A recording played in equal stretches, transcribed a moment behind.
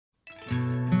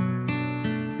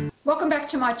Welcome back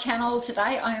to my channel.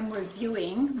 Today I am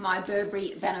reviewing my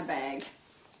Burberry Banner bag.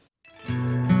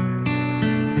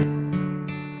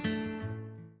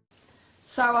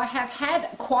 So I have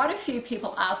had quite a few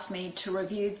people ask me to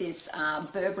review this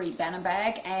Burberry Banner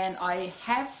bag, and I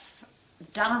have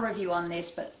done a review on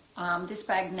this, but this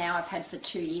bag now I've had for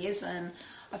 2 years, and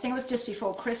I think it was just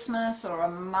before Christmas or a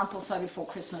month or so before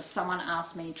Christmas someone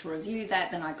asked me to review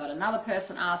that. Then I got another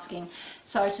person asking,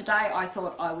 so today I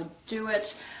thought I would do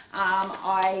it.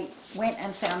 I went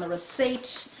and found the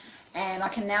receipt, and I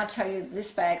can now tell you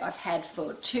this bag I've had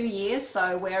for 2 years.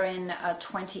 So we're in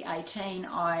 2018.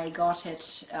 I got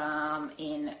it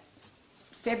in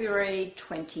February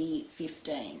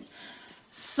 2015.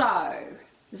 So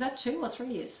is that 2 or 3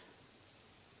 years?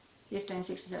 15,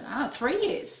 16, 17, 3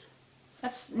 years.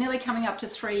 That's nearly coming up to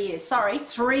 3 years. Sorry,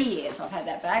 3 years I've had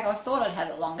that bag. I thought I'd had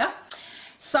it longer.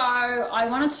 So I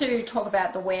wanted to talk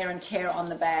about the wear and tear on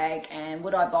the bag and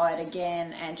would I buy it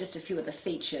again, and just a few of the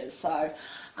features. So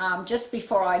just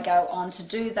before I go on to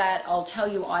do that, I'll tell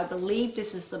you I believe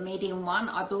this is the medium one.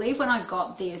 I believe when I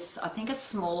got this, I think a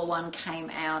smaller one came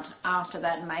out after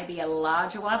that, and maybe a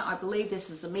larger one. I believe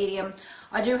this is the medium.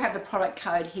 I do have the product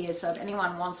code here, so if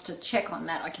anyone wants to check on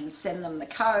that, I can send them the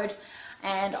code.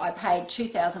 And I paid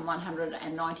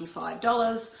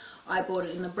 $2,195. I bought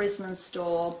it in the Brisbane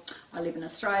store. I live in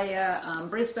Australia,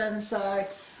 Brisbane, so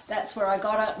that's where I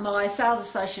got it. My sales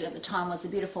associate at the time was the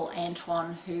beautiful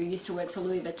Antoine, who used to work for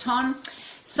Louis Vuitton.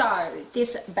 So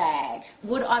this bag,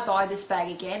 would I buy this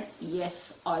bag again?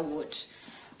 Yes, I would.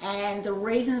 And the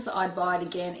reasons I'd buy it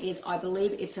again is I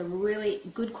believe it's a really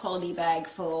good quality bag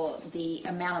for the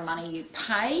amount of money you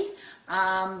pay.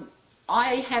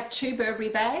 I have 2 Burberry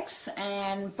bags,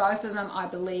 and both of them I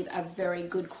believe are very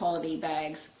good quality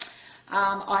bags.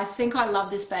 I think I love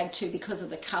this bag too because of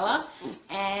the colour,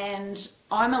 and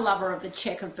I'm a lover of the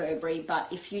check of Burberry, but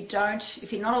if you're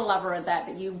not a lover of that,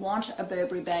 but you want a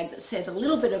Burberry bag that says a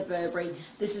little bit of Burberry,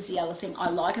 this is the other thing I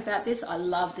like about this. I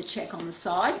love the check on the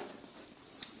side,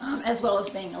 as well as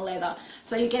being a leather.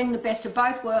 So you're getting the best of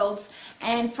both worlds,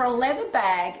 and for a leather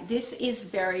bag, this is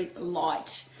very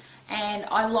light. And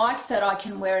I like that I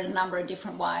can wear it a number of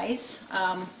different ways,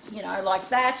 you know, like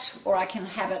that, or I can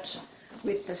have it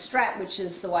with the strap, which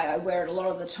is the way I wear it a lot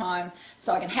of the time,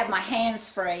 so I can have my hands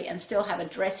free and still have a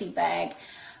dressy bag.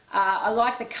 I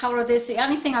like the colour of this. The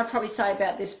only thing I'd probably say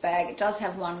about this bag, it does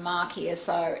have one mark here,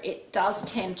 so it does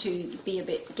tend to be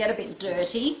get a bit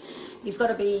dirty. You've got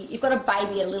to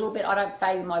baby a little bit. I don't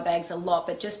baby my bags a lot,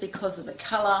 but just because of the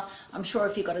colour, I'm sure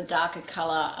if you've got a darker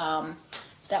colour,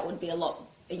 that would be a lot,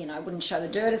 you know, wouldn't show the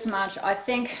dirt as much. I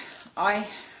think I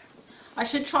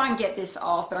should try and get this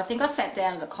off, but I think I sat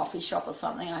down at a coffee shop or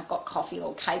something and I got coffee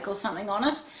or cake or something on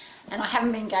it, and I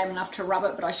haven't been game enough to rub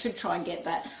it, but I should try and get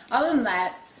that. Other than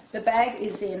that, the bag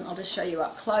is in, I'll just show you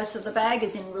up closer, the bag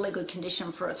is in really good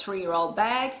condition for a 3-year-old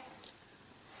bag.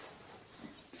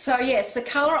 So yes, the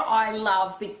colour I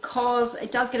love because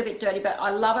it does get a bit dirty, but I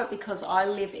love it because I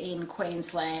live in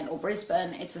Queensland or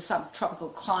Brisbane. It's a subtropical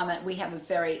climate. We have a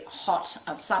very hot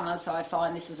summer, so I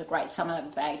find this is a great summer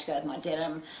bag to go with my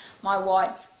denim, my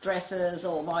white dresses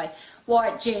or my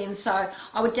white jeans. So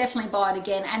I would definitely buy it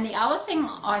again. And the other thing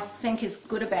I think is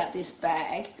good about this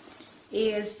bag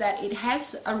is that it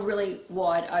has a really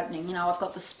wide opening. You know, I've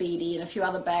got the Speedy and a few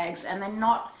other bags, and they're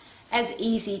not as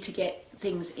easy to get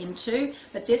things into,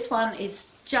 but this one is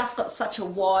just got such a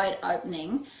wide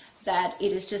opening that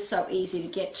it is just so easy to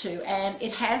get to. And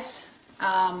it has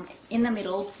in the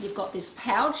middle you've got this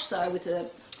pouch, so with a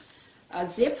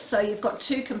zip, so you've got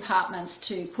 2 compartments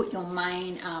to put your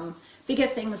main bigger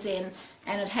things in,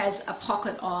 and it has a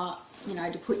pocket on, you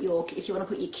know, to put your, if you want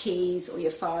to put your keys or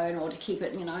your phone, or to keep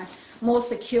it, you know, more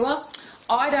secure.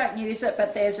 I don't use it,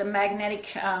 but there's a magnetic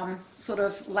sort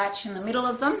of latch in the middle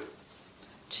of them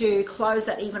to close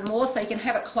that even more, so you can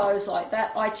have it closed like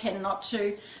that. I tend not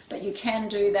to, but you can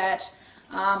do that.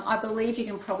 I believe you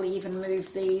can probably even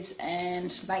move these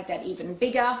and make that even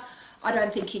bigger. I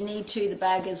don't think you need to, the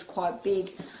bag is quite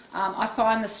big. I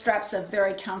find the straps are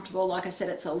very comfortable. Like I said,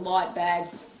 it's a light bag.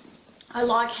 I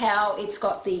like how it's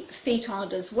got the feet on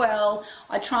it as well.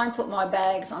 I try and put my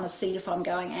bags on a seat if I'm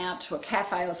going out to a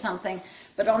cafe or something,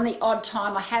 but on the odd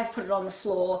time I have put it on the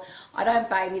floor. I don't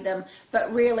baby them,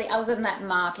 but really other than that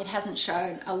mark, it hasn't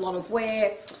shown a lot of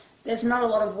wear. There's not a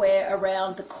lot of wear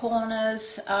around the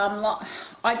corners.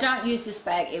 I don't use this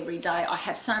bag every day. I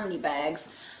have so many bags.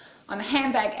 I'm a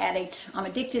handbag addict. I'm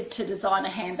addicted to designer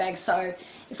handbags, so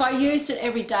if I used it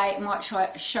every day, it might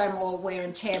show more wear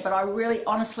and tear, but I really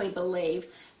honestly believe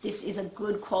this is a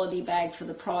good quality bag for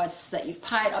the price that you've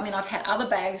paid. I mean, I've had other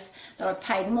bags that I've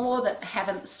paid more that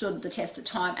haven't stood the test of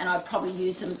time, and I'd probably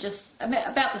use them just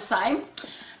about the same.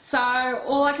 So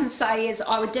all I can say is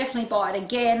I would definitely buy it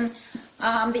again.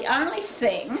 The only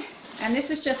thing, and this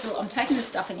is just, I'm taking the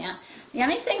stuffing out, the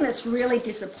only thing that's really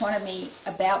disappointed me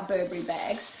about Burberry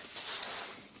bags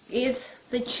is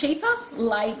the cheaper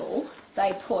label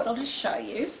they put. I'll just show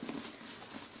you.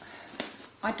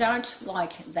 I don't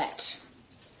like that.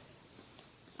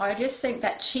 I just think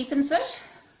that cheapens it.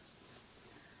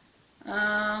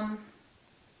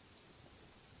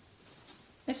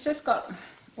 It's just got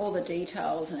all the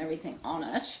details and everything on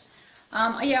it.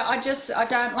 Yeah, I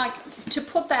don't like to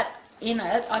put that in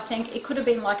it. I think it could have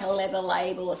been like a leather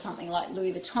label or something like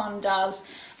Louis Vuitton does.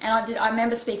 And I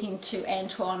remember speaking to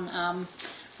Antoine,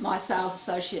 my sales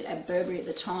associate at Burberry at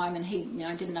the time, and he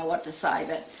didn't know what to say,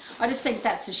 but I just think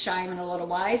that's a shame in a lot of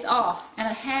ways. Oh, and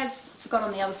it has got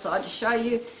on the other side to show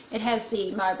you, it has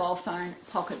the mobile phone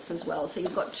pockets as well. So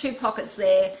you've got two pockets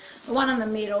there, the one in the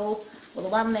middle, or the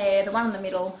one there, the one in the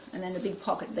middle, and then the big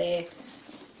pocket there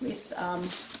with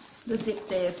the zip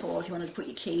there for if you wanted to put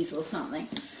your keys or something.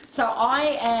 So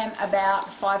I am about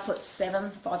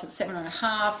 5'7",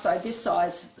 5'7.5", so this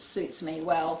size suits me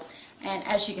well. And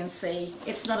as you can see,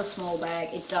 it's not a small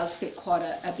bag, it does fit quite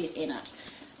a bit in it.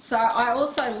 So I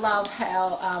also love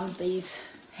how these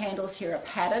handles here are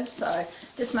padded, so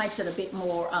this makes it a bit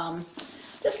more,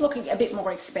 just looking a bit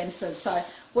more expensive. So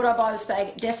would I buy this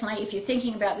bag? Definitely. If you're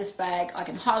thinking about this bag, I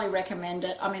can highly recommend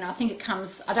it. I mean, I think it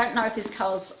comes, I don't know if this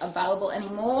colour's available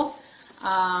anymore,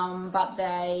 but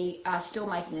they are still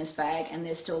making this bag, and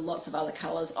there's still lots of other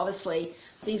colours. Obviously,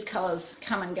 these colours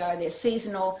come and go, they're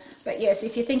seasonal, but yes,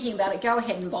 if you're thinking about it, go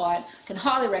ahead and buy it. I can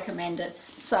highly recommend it.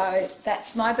 So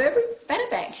that's my Burberry banner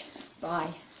bag.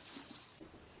 Bye.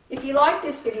 If you like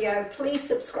this video, please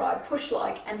subscribe, push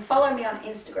like, and follow me on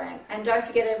Instagram. And don't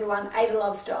forget everyone, Ada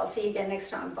Love Style. See you again next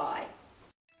time. Bye.